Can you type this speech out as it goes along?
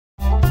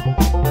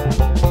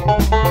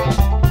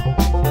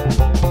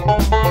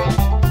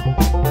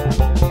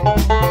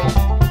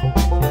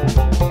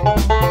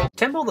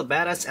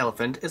Badass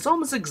Elephant is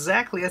almost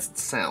exactly as it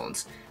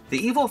sounds. The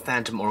evil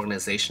Phantom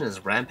organization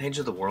is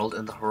rampaging the world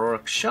and the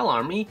heroic Shell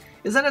Army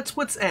is at its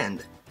wit's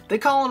end. They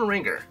call in a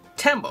ringer,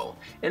 Tembo,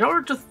 in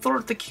order to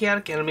thwart the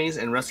chaotic enemies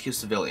and rescue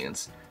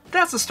civilians.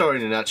 That's the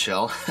story in a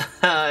nutshell.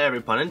 Every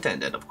pun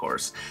intended, of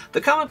course. The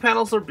comic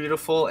panels are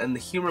beautiful and the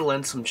humor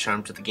lends some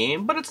charm to the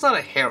game, but it's not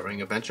a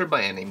harrowing adventure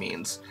by any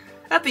means.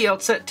 At the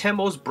outset,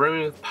 Tembo's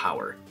brimming with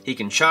power. He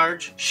can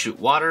charge, shoot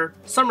water,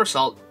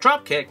 somersault,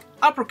 dropkick,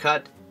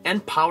 uppercut,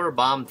 and power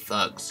bomb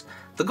thugs.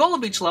 The goal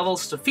of each level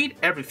is to defeat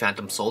every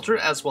Phantom soldier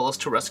as well as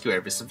to rescue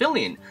every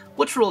civilian,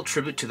 which will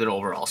attribute to their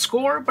overall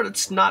score, but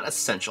it's not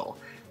essential.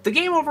 The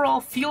game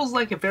overall feels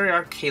like a very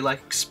arcade-like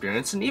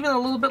experience and even a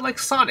little bit like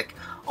Sonic,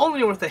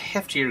 only with a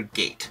heftier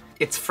gait.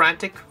 It's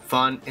frantic,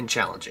 fun, and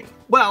challenging.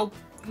 Well,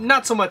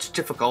 not so much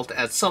difficult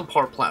as some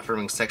poor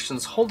platforming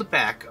sections hold it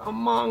back,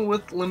 along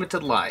with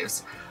limited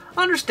lives.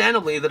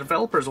 Understandably, the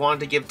developers wanted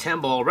to give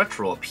Tembo a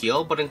retro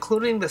appeal, but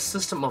including the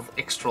system of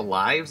extra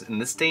lives in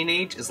this day and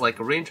age is like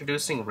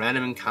reintroducing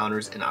random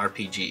encounters in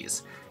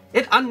RPGs.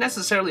 It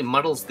unnecessarily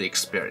muddles the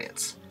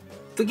experience.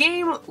 The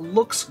game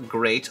looks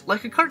great,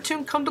 like a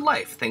cartoon come to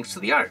life thanks to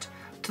the art.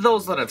 To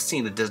those that have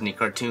seen the Disney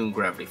cartoon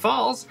Gravity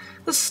Falls,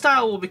 the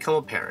style will become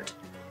apparent.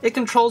 It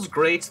controls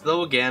great,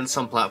 though again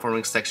some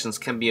platforming sections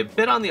can be a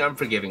bit on the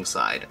unforgiving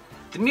side.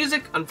 The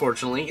music,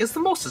 unfortunately, is the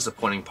most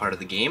disappointing part of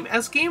the game,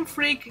 as Game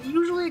Freak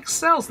usually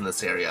excels in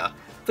this area.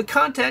 The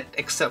content,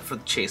 except for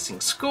the chasing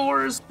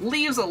scores,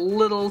 leaves a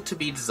little to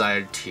be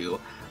desired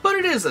too, but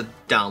it is a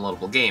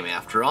downloadable game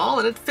after all,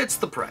 and it fits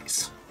the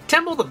price.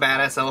 Tembo the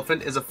Badass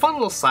Elephant is a fun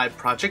little side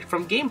project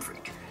from Game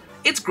Freak.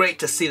 It's great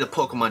to see the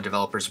Pokemon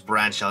developers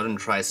branch out and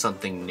try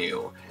something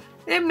new.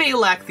 It may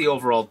lack the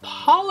overall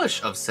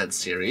polish of said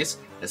series,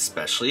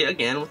 especially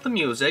again with the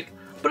music,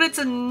 but it's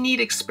a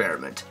neat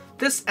experiment.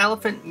 This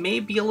elephant may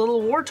be a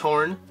little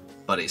war-torn,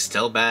 but he's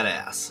still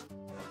badass.